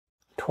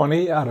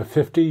20 out of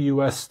 50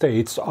 U.S.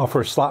 states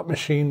offer slot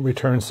machine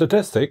return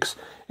statistics,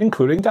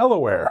 including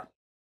Delaware.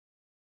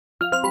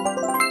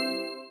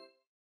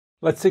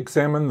 Let's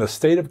examine the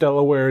state of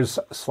Delaware's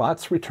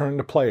slots return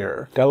to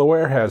player.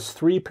 Delaware has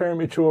 3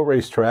 parimutuel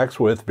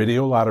racetracks with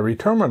video lottery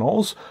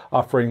terminals,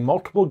 offering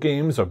multiple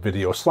games of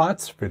video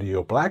slots,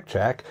 video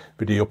blackjack,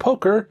 video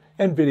poker,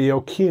 and video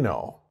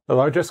keno. The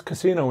largest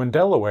casino in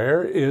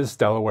Delaware is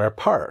Delaware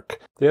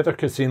Park. The other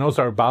casinos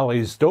are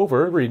Bally's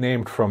Dover,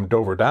 renamed from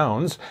Dover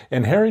Downs,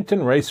 and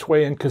Harrington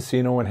Raceway and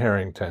Casino in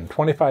Harrington,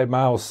 25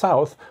 miles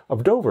south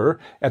of Dover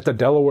at the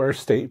Delaware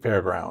State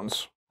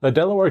Fairgrounds. The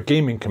Delaware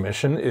Gaming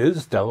Commission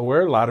is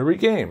Delaware Lottery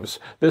Games.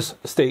 This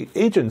state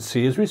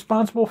agency is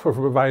responsible for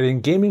providing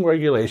gaming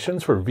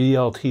regulations for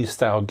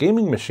VLT-style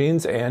gaming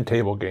machines and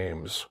table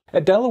games.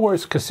 At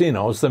Delaware's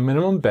casinos, the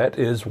minimum bet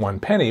is 1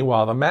 penny,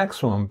 while the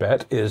maximum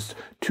bet is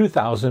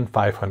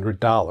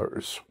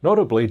 $2,500.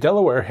 Notably,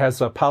 Delaware has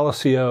a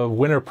policy of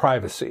winner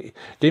privacy.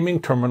 Gaming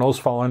terminals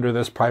fall under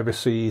this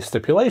privacy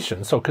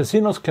stipulation, so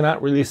casinos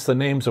cannot release the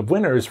names of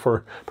winners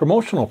for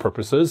promotional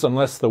purposes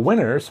unless the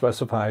winner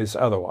specifies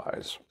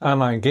otherwise.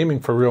 Online gaming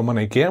for real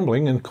money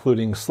gambling,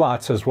 including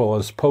slots as well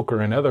as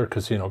poker and other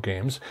casino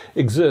games,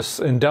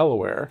 exists in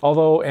Delaware,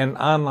 although an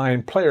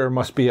online player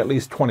must be at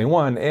least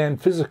 21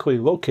 and physically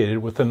located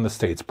within the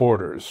state's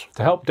borders.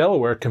 To help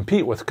Delaware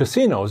compete with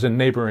casinos in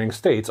neighboring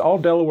states, all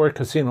Delaware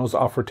casinos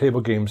offer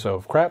table games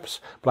of craps,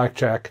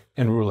 blackjack,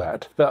 and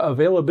roulette. The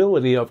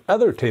availability of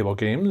other table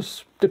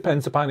games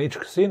depends upon each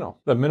casino.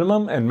 The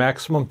minimum and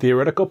maximum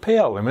theoretical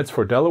payout limits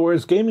for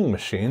Delaware's gaming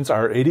machines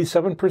are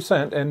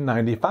 87% and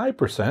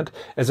 95%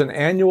 as an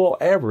annual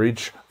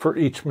average for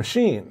each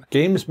machine.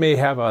 Games may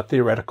have a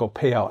theoretical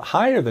payout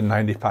higher than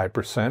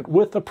 95%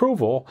 with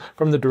approval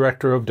from the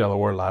director of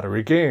Delaware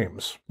Lottery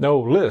Games. No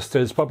list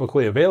is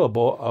publicly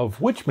available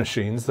of which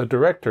machines the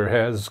director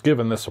has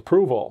given this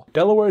approval.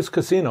 Delaware's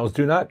casinos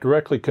do not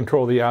directly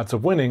control the odds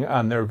of winning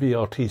on their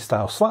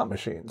VLT-style slot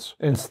machines.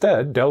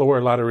 Instead,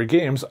 Delaware Lottery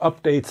Games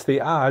updates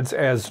the odds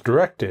as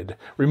directed,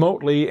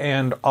 remotely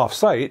and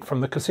off-site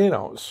from the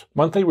casinos.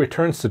 Monthly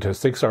return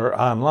statistics are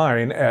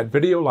online at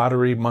Video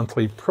Lottery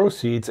Monthly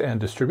Proceeds and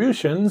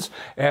Distributions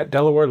at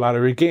Delaware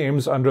Lottery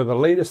Games under the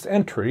latest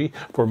entry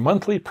for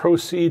monthly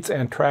proceeds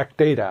and track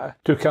data.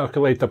 To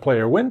calculate the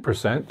player win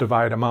percent,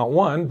 divide amount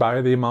won by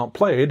the amount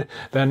played,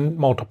 then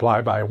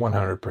multiply by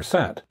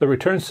 100%. The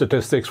return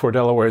statistics for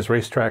Delaware's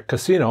racetrack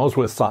casinos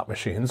with slot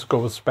machines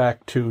goes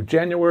back to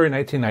January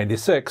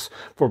 1996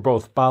 for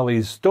both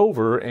Bally's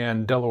Dover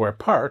and Delaware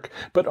Park,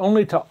 but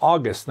only to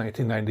August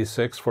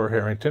 1996 for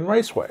Harrington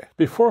Raceway.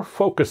 Before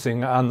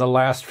focusing on the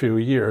last few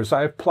years,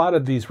 I've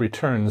plotted these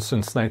returns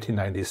since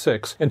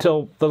 1996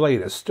 until the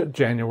latest,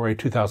 January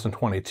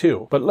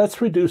 2022. But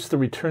let's reduce the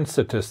return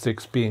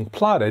statistics being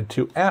plotted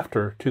to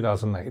after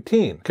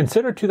 2019.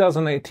 Consider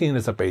 2019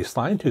 as a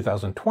baseline,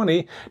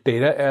 2020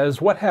 data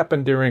as what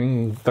happened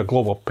during the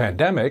global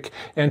pandemic,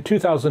 and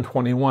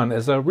 2021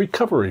 as a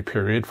recovery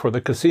period for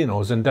the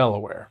casinos in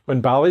Delaware. When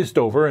Bally's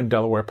Dover and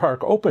Delaware Park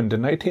opened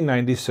in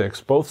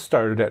 1996, both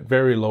started at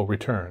very low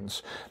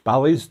returns.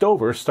 Bally's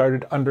Dover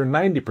started under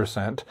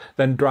 90%,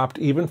 then dropped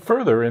even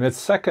further in its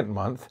second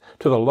month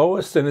to the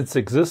lowest in its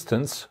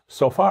existence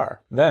so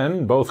far.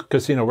 Then both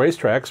casino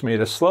racetracks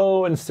made a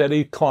slow and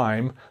steady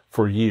climb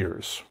for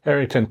years.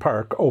 Harrington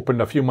Park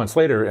opened a few months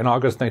later in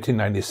August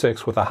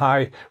 1996 with a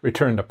high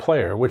return to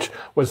player, which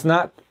was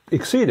not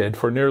exceeded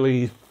for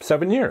nearly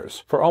 7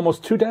 years. For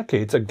almost 2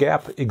 decades, a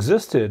gap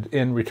existed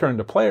in return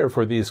to player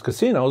for these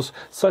casinos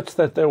such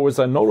that there was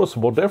a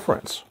noticeable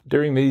difference.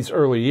 During these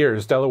early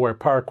years, Delaware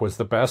Park was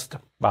the best,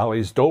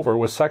 Bally's Dover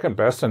was second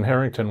best, and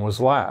Harrington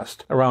was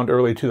last. Around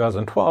early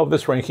 2012,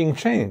 this ranking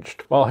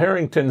changed. While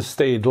Harrington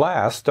stayed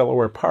last,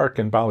 Delaware Park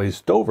and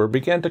Bally's Dover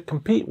began to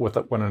compete with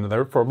one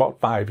another for about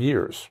 5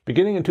 years.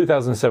 Beginning in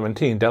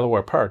 2017,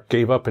 Delaware Park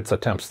gave up its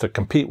attempts to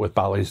compete with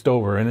Bally's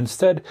Dover and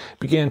instead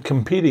began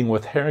competing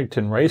with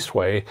Harrington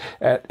Raceway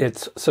at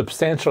its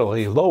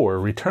substantially lower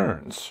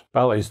returns.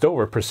 Bally's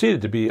Dover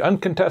proceeded to be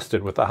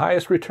uncontested with the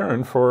highest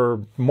return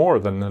for more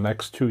than the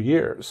next 2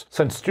 years.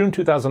 Since June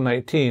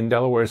 2019,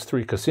 Delaware's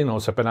 3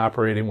 casinos have been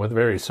operating with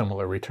very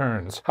similar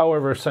returns.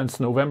 However, since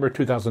November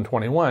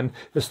 2021,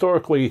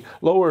 historically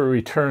lower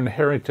return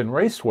Harrington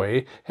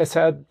Raceway has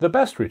had the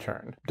best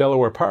return.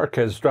 Delaware Park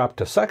has dropped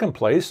to second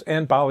place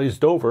and Bally's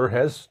Dover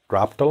has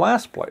dropped to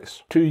last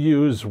place. To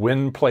use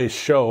win, place,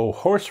 show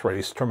horse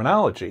race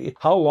terminology,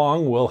 how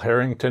long will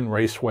Harrington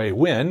Raceway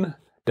win,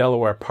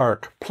 Delaware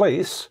Park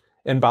place,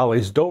 and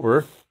Bally's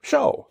Dover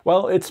show?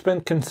 Well, it's been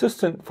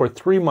consistent for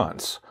 3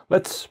 months.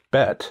 Let's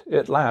bet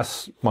it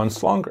lasts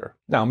months longer.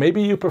 Now,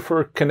 maybe you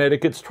prefer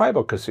Connecticut's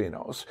tribal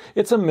casinos.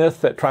 It's a myth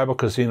that tribal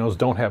casinos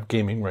don't have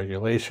gaming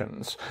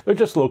regulations. They're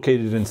just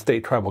located in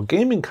state tribal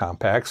gaming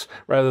compacts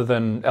rather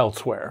than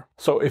elsewhere.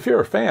 So if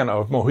you're a fan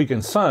of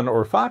Mohegan Sun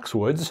or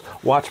Foxwoods,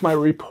 watch my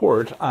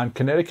report on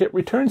Connecticut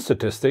return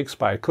statistics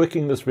by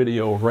clicking this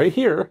video right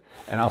here,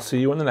 and I'll see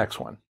you in the next one.